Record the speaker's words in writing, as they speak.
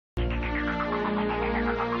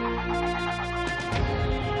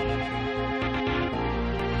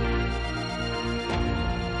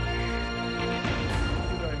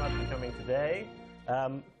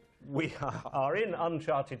We are in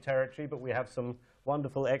uncharted territory, but we have some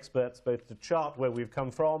wonderful experts both to chart where we've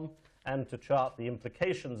come from and to chart the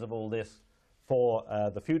implications of all this for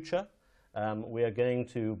the future. We are going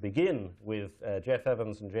to begin with Geoff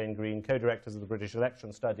Evans and Jane Green, co-directors of the British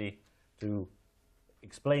Election Study, to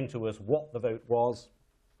explain to us what the vote was,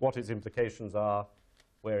 what its implications are,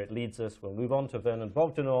 where it leads us. We'll move on to Vernon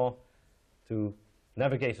Bogdanor to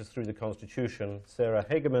navigate us through the Constitution, Sarah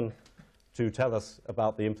Hageman to tell us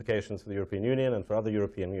about the implications for the European Union and for other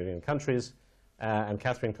European Union countries, and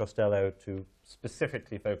Catherine Costello to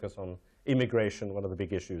specifically focus on immigration, one of the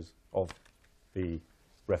big issues of the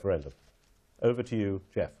referendum. Over to you,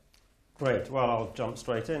 Geoff. Great. Well, I'll jump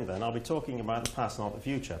straight in then. I'll be talking about the past, not the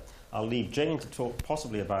future. I'll leave Jane to talk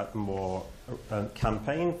possibly about the more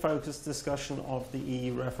campaign-focused discussion of the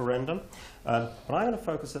EU referendum. But I'm going to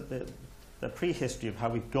focus at the prehistory of how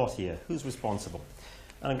we got here, who's responsible.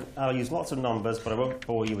 And I'll use lots of numbers, but I won't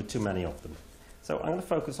bore you with too many of them. So I'm going to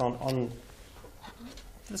focus on,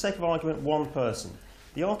 for the sake of argument, one person.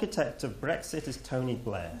 The architect of Brexit is Tony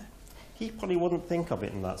Blair. He probably wouldn't think of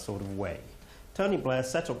it in that sort of way. Tony Blair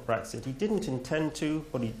set up Brexit. He didn't intend to,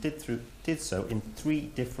 but he did so in 3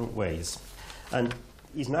 different ways. And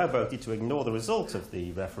he's now voted to ignore the result of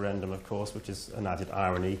the referendum, of course, which is an added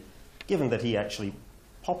irony, given that he actually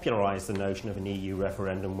popularised the notion of an EU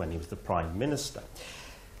referendum when he was the Prime Minister.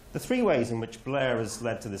 The 3 ways in which Blair has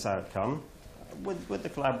led to this outcome, with the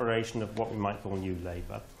collaboration of what we might call New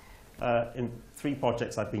Labour, in 3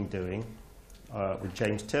 projects I've been doing with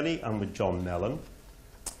James Tilley and with John Mellon.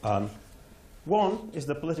 One is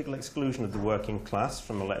the political exclusion of the working class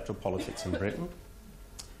from electoral politics in Britain.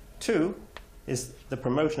 2 is the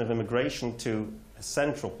promotion of immigration to a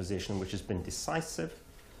central position which has been decisive.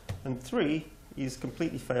 And 3, he's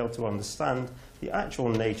completely failed to understand the actual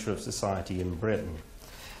nature of society in Britain.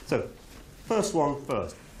 So, first one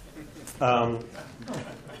first.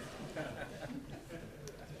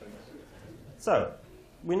 So,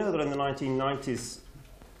 we know that in the 1990s,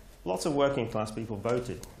 lots of working class people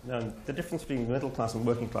voted. Now, the difference between middle class and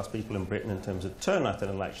working class people in Britain in terms of turnout in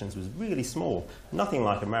elections was really small. Nothing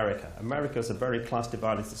like America. America is a very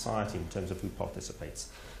class-divided society in terms of who participates.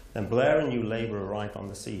 Then Blair and New Labour arrived on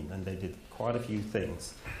the scene, and they did quite a few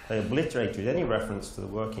things. They obliterated any reference to the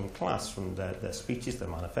working class from their speeches, their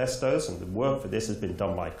manifestos, and the work for this has been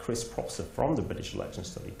done by Chris Prosser from the British Election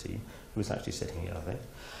Study team, who's actually sitting here, I think.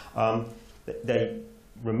 They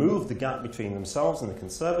removed the gap between themselves and the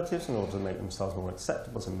Conservatives in order to make themselves more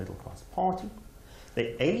acceptable as a middle-class party.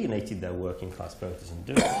 They alienated their working-class voters in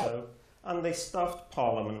doing so, and they stuffed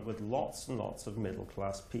Parliament with lots and lots of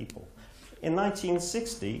middle-class people. In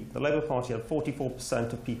 1960, the Labour Party had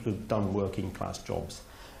 44% of people who'd done working-class jobs.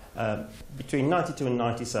 Between 92 and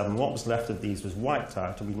 97, what was left of these was wiped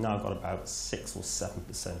out, and we've now got about 6 or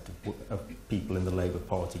 7% of people in the Labour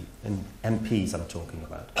Party, and MPs I'm talking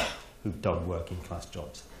about, who've done working-class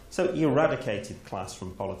jobs. So he eradicated class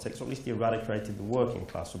from politics, or at least he eradicated the working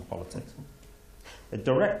class from politics. The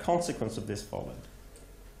direct consequence of this followed,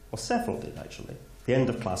 or several did actually, the end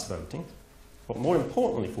of class voting, but more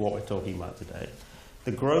importantly for what we're talking about today,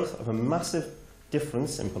 the growth of a massive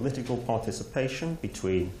difference in political participation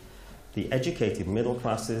between the educated middle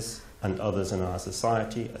classes and others in our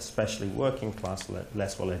society, especially working class,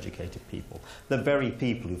 less well-educated people, the very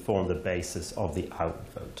people who form the basis of the out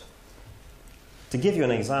vote. To give you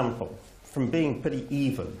an example, from being pretty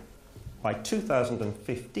even, by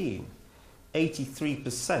 2015,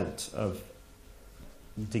 83% of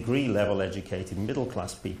degree-level educated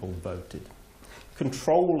middle-class people voted,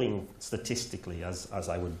 controlling statistically, as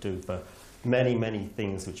I would do, for many, many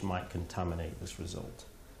things which might contaminate this result.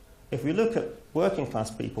 If we look at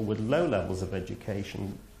working-class people with low levels of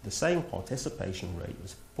education, the same participation rate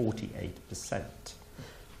was 48%.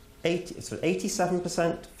 So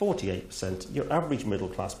 87%, 48%, your average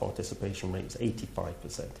middle-class participation rate is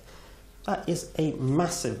 85%. That is a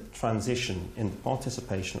massive transition in the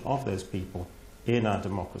participation of those people in our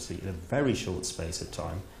democracy in a very short space of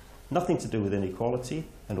time. Nothing to do with inequality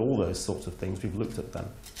and all those sorts of things, we've looked at them.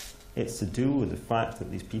 It's to do with the fact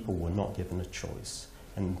that these people were not given a choice.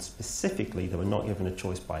 And specifically, they were not given a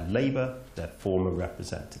choice by Labour, their former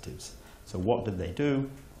representatives. So what did they do?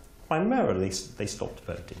 Primarily, they stopped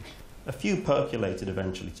voting. A few percolated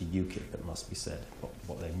eventually to UKIP, it must be said. But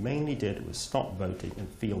what they mainly did was stop voting and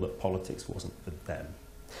feel that politics wasn't for them.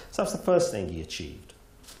 So that's the first thing he achieved.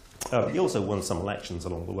 He also won some elections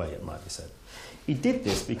along the way, it might be said. He did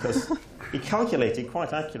this because he calculated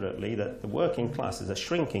quite accurately that the working class is a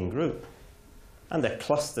shrinking group. And they're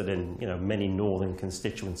clustered in many northern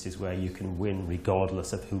constituencies where you can win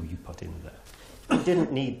regardless of who you put in there. He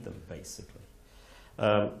didn't need them, basically.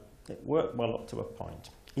 It worked well up to a point.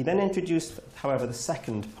 He then introduced, however, the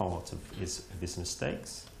second part of his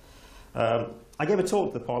mistakes. I gave a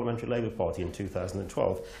talk to the Parliamentary Labour Party in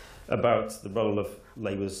 2012 about the role of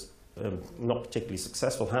Labour's not particularly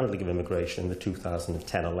successful handling of immigration in the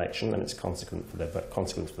 2010 election and its consequence for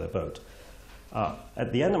their vote.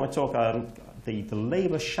 At the end of my talk, the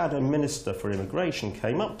Labour Shadow Minister for Immigration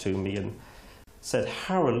came up to me and said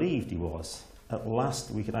how relieved he was. At last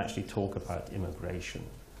we could actually talk about immigration.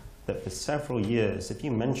 That for several years, if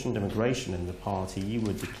you mentioned immigration in the party, you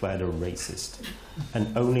were declared a racist.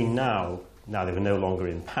 And only now they were no longer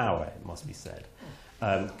in power, it must be said,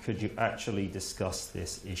 could you actually discuss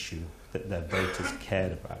this issue that their voters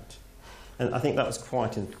cared about. And I think that was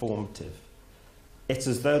quite informative. It's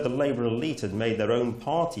as though the Labour elite had made their own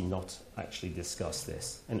party not actually discuss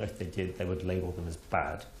this. And if they did, they would label them as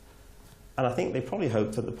bad. And I think they probably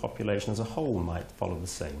hoped that the population as a whole might follow the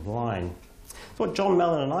same line. So what John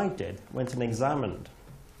Mellon and I did, went and examined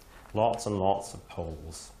lots and lots of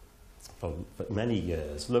polls for many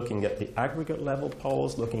years, looking at the aggregate level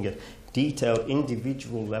polls, looking at detailed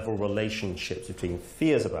individual level relationships between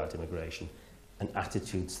fears about immigration and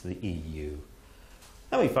attitudes to the EU.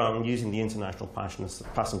 And we found, using the International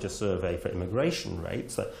Passenger Survey for immigration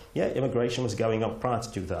rates, that, yeah, immigration was going up prior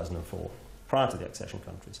to 2004, prior to the accession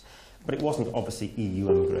countries. But it wasn't obviously EU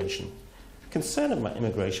immigration. Concern about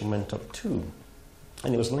immigration went up too,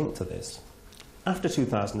 and it was linked to this. After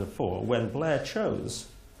 2004, when Blair chose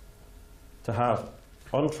to have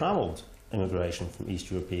untravelled immigration from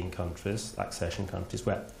East European countries, accession countries,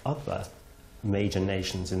 where other major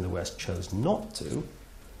nations in the West chose not to,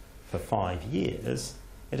 for 5 years,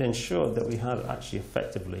 it ensured that we had actually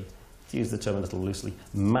effectively, to use the term a little loosely,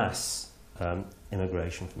 mass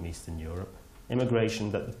immigration from Eastern Europe,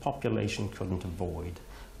 immigration that the population couldn't avoid,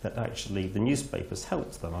 that actually the newspapers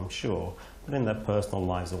helped them, I'm sure, but in their personal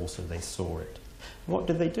lives also they saw it. What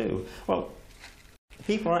did they do? Well,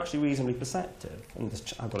 people are actually reasonably perceptive, and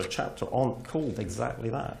I've got a chapter called exactly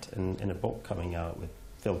that in a book coming out with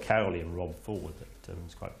Phil Cowley and Rob Ford that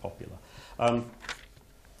is quite popular.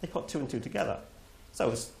 They put two and two together.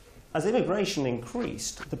 So as immigration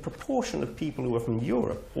increased, the proportion of people who were from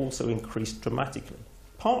Europe also increased dramatically,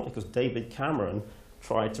 partly because David Cameron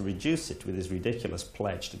tried to reduce it with his ridiculous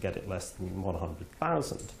pledge to get it less than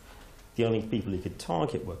 100,000. The only people he could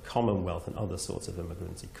target were Commonwealth and other sorts of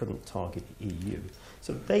immigrants. He couldn't target the EU.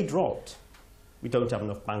 So they dropped. We don't have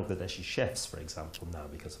enough Bangladeshi chefs, for example, now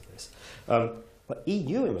because of this. But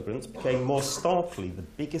EU immigrants became more starkly the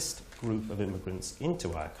biggest group of immigrants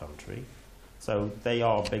into our country. So they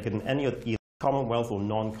are bigger than any of either Commonwealth or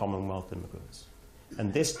non-Commonwealth immigrants.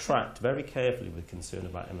 And this tracked very carefully with concern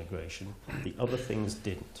about immigration. The other things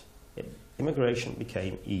didn't. Immigration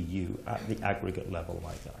became EU at the aggregate level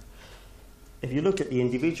like that. If you look at the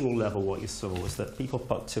individual level, what you saw was that people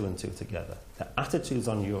put two and two together. Their attitudes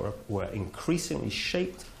on Europe were increasingly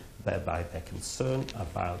shaped by their concern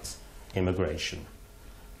about immigration.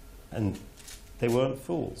 And they weren't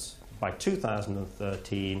fools. By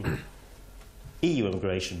 2013, EU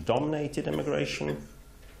immigration dominated immigration.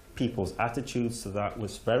 People's attitudes to that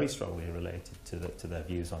was very strongly related to their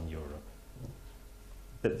views on Europe.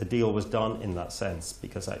 The deal was done in that sense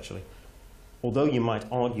because actually, although you might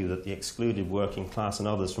argue that the excluded working class and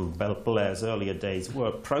others from Blair's earlier days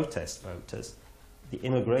were protest voters, the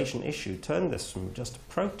immigration issue turned this from just a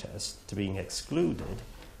protest to being excluded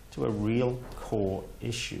to a real core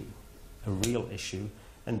issue, and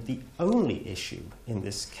the only issue in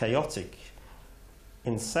this chaotic,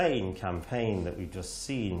 insane campaign that we've just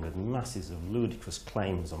seen with masses of ludicrous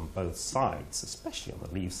claims on both sides, especially on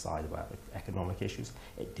the Leave side about economic issues.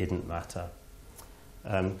 It didn't matter.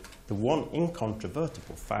 The one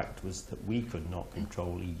incontrovertible fact was that we could not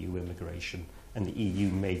control EU immigration, and the EU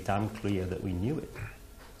made damn clear that we knew it.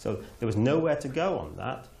 So there was nowhere to go on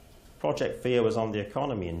that. Project Fear was on the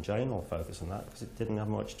economy, and Jane will focus on that because it didn't have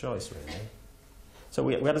much choice, really. So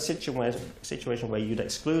we had a situation where you'd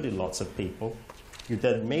excluded lots of people. You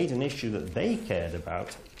then made an issue that they cared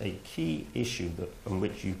about, a key issue on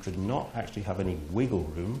which you could not actually have any wiggle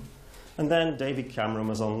room. And then David Cameron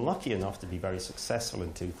was unlucky enough to be very successful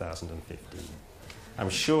in 2015. I'm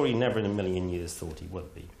sure he never in a million years thought he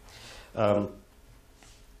would be. And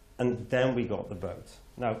then we got the vote.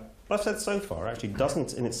 Now, what I've said so far actually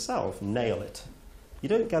doesn't in itself nail it. You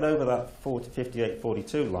don't get over that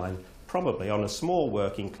 58-42 line probably on a small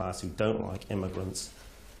working class who don't like immigrants.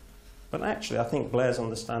 But actually, I think Blair's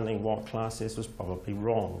understanding what class is was probably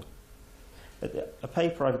wrong. A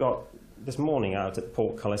paper I've got this morning out at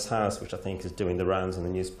Portcullis House, which I think is doing the rounds in the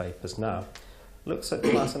newspapers now, looks at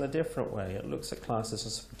class in a different way. It looks at class as a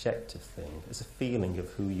subjective thing, as a feeling of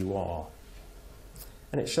who you are.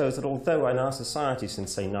 And it shows that although in our society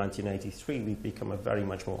since, say, 1983, we've become a very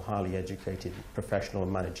much more highly educated professional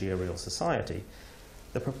and managerial society,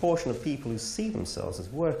 the proportion of people who see themselves as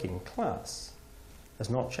working class has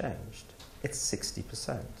not changed. It's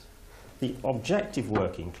 60%. The objective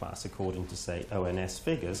working class, according to, say, ONS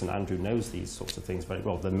figures, and Andrew knows these sorts of things very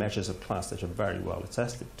well, the measures of class that are very well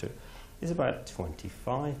attested to, is about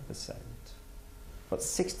 25%. But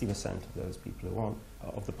 60% of those people who aren't,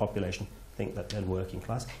 of the population think that they're working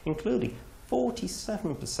class, including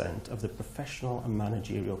 47% of the professional and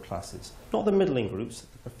managerial classes. Not the middling groups,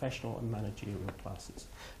 the professional and managerial classes.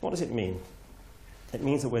 What does it mean? It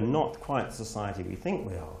means that we're not quite the society we think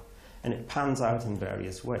we are. And it pans out in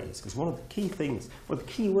various ways. Because one of the key things, one of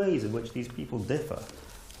the key ways in which these people differ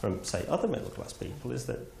from, say, other middle-class people is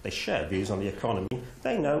that they share views on the economy.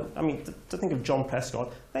 They know, I mean, to think of John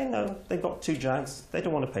Prescott, they know they've got 2 Jags, they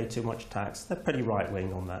don't want to pay too much tax, they're pretty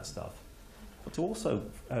right-wing on that stuff. But to also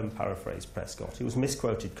paraphrase Prescott, who was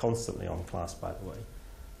misquoted constantly on class, by the way,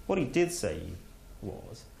 what he did say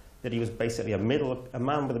was that he was basically a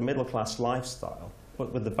man with a middle-class lifestyle,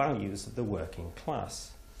 but with the values of the working class.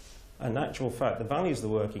 In actual fact, the values of the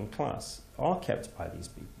working class are kept by these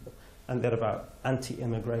people, and they're about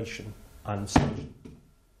anti-immigration and social.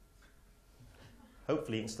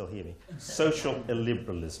 Hopefully you can still hear me. Social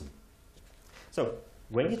illiberalism. So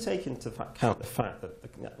when you take into account the fact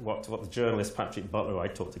that what the journalist Patrick Butler, who I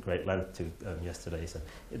talked at great length to yesterday, said,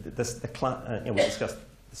 we discussed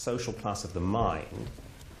the social class of the mind,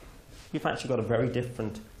 we've actually got a very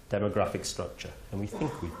different demographic structure than we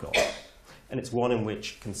think we've got. And it's one in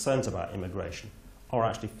which concerns about immigration are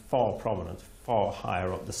actually far prominent, far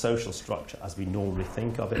higher up the social structure as we normally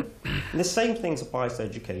think of it. And the same things applies to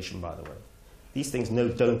education, by the way. These things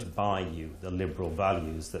don't buy you the liberal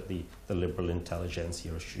values that the liberal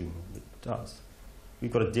intelligentsia assume it does.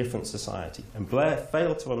 We've got a different society. And Blair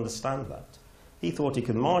failed to understand that. He thought he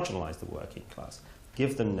could marginalise the working class,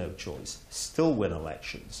 give them no choice, still win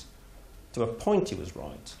elections. To a point he was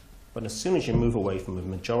right. But as soon as you move away from a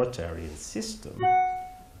majoritarian system,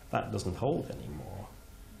 that doesn't hold anymore.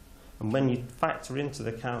 And when you factor into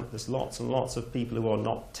the account there's lots and lots of people who are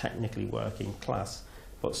not technically working class,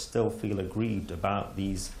 but still feel aggrieved about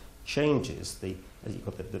these changes, the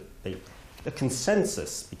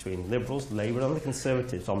consensus between Liberals, Labour and the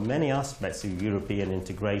Conservatives on many aspects of European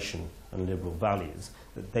integration and liberal values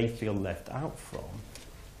that they feel left out from,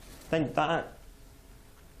 then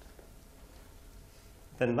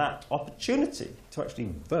that opportunity to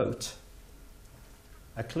actually vote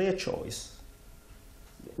a clear choice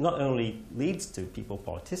not only leads to people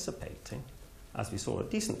participating, as we saw a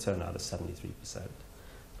decent turnout of 73%,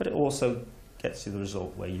 but it also gets you the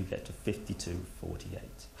result where you get to 52-48.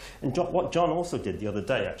 And what John also did the other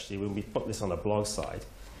day, actually, when we put this on a blog site,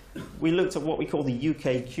 we looked at what we call the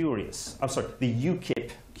UK curious. I'm sorry, the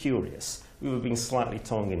UKIP curious. We were being slightly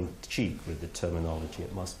tongue-in-cheek with the terminology,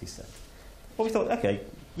 it must be said. Well, we thought, OK,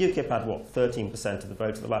 UKIP had, what, 13% of the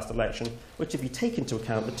vote at the last election, which if you take into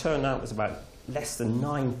account the turnout was about less than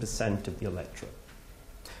 9% of the electorate.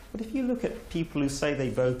 But if you look at people who say they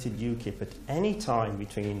voted UKIP at any time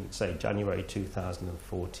between, say, January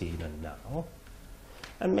 2014 and now,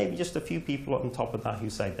 and maybe just a few people on top of that who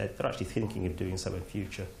say they're actually thinking of doing so in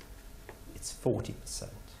future, it's 40%.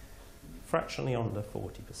 Fractionally under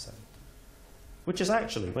 40%. Which is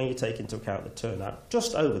actually, when you take into account the turnout,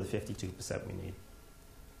 just over the 52% we need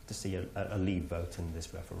to see a leave vote in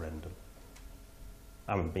this referendum.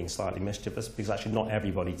 I'm being slightly mischievous because actually not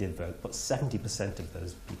everybody did vote, but 70% of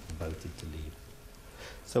those people voted to leave.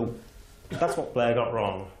 So that's what Blair got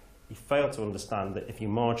wrong. He failed to understand that if you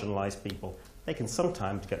marginalise people, they can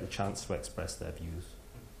sometimes get the chance to express their views.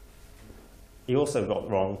 He also got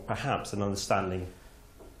wrong, perhaps, an understanding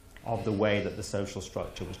of the way that the social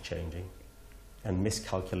structure was changing and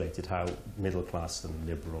miscalculated how middle class and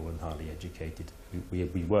liberal and highly educated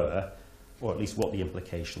we were, or at least what the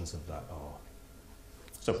implications of that are.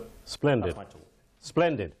 So, splendid. That's my talk.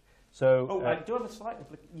 Splendid. So, I do have a slight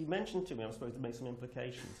you mentioned to me I'm supposed to make some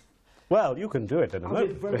implications. Well, you can do it in a I'll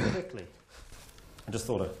do moment. it very quickly. I just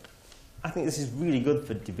thought I think this is really good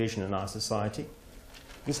for division in our society.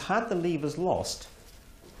 Because had the Leavers lost,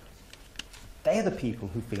 they're the people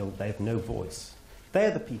who feel they have no voice.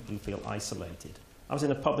 They're the people who feel isolated. I was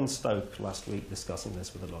in a pub in Stoke last week discussing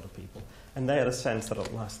this with a lot of people, and they had a sense that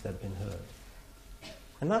at last they'd been heard.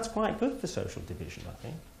 And that's quite good for social division, I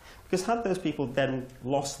think. Because had those people then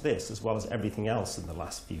lost this as well as everything else in the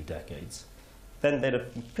last few decades, then they'd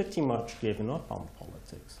have pretty much given up on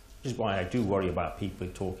politics. Which is why I do worry about people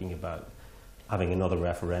talking about having another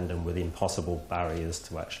referendum with impossible barriers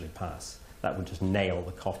to actually pass. That would just nail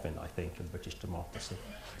the coffin, I think, of British democracy.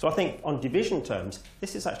 So I think on division terms,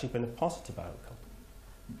 this has actually been a positive outcome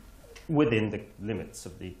within the limits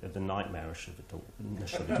of the nightmarish of it all.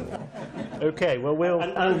 Okay, well, we'll...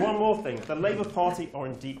 And one more thing. The Labour Party are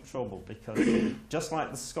in deep trouble because, just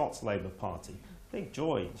like the Scots Labour Party, they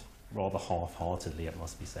joined, rather half-heartedly it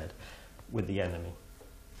must be said, with the enemy.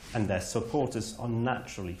 And their supporters are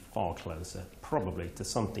naturally far closer, probably, to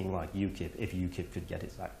something like UKIP, if UKIP could get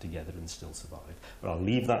its act together and still survive. But I'll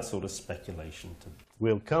leave that sort of speculation to...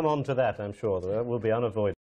 We'll come on to that, I'm sure. That will be unavoidable.